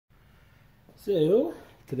So,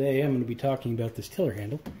 today I'm going to be talking about this tiller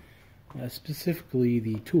handle, specifically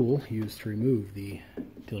the tool used to remove the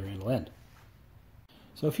tiller handle end.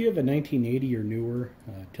 So if you have a 1980 or newer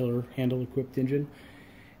tiller handle equipped engine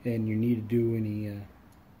and you need to do any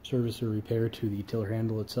service or repair to the tiller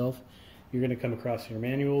handle itself, you're going to come across in your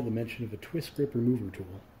manual the mention of a twist grip remover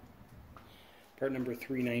tool. Part number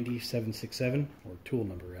 390767, or tool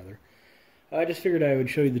number rather. I just figured I would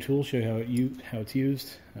show you the tool, show you how it's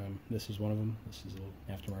used. This is one of them. This is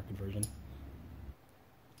an aftermarket version.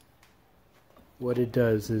 What it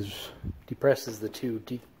does is depresses the two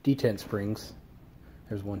detent springs.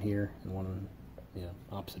 There's one here and one on the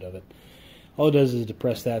opposite of it. All it does is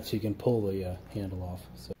depress that so you can pull the handle off.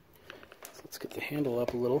 So let's get the handle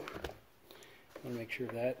up a little. I want to make sure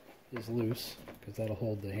that is loose because that'll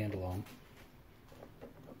hold the handle on.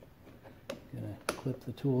 Gonna clip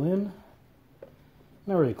the tool in.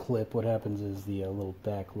 Not really clip, what happens is the little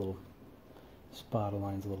spot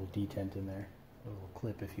aligns a little detent in there. A little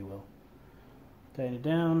clip, if you will. Tighten it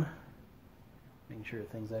down, making sure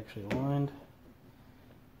things actually aligned.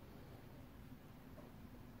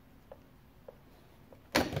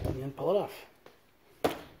 And then pull it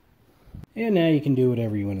off. And now you can do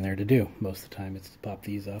whatever you want in there to do. Most of the time it's to pop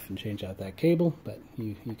these off and change out that cable, but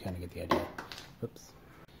you kind of get the idea. Oops.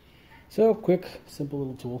 So, quick, simple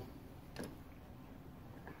little tool.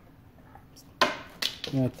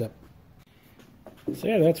 That's it. So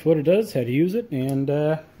yeah, that's what it does, how to use it, and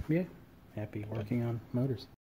yeah, happy working on motors.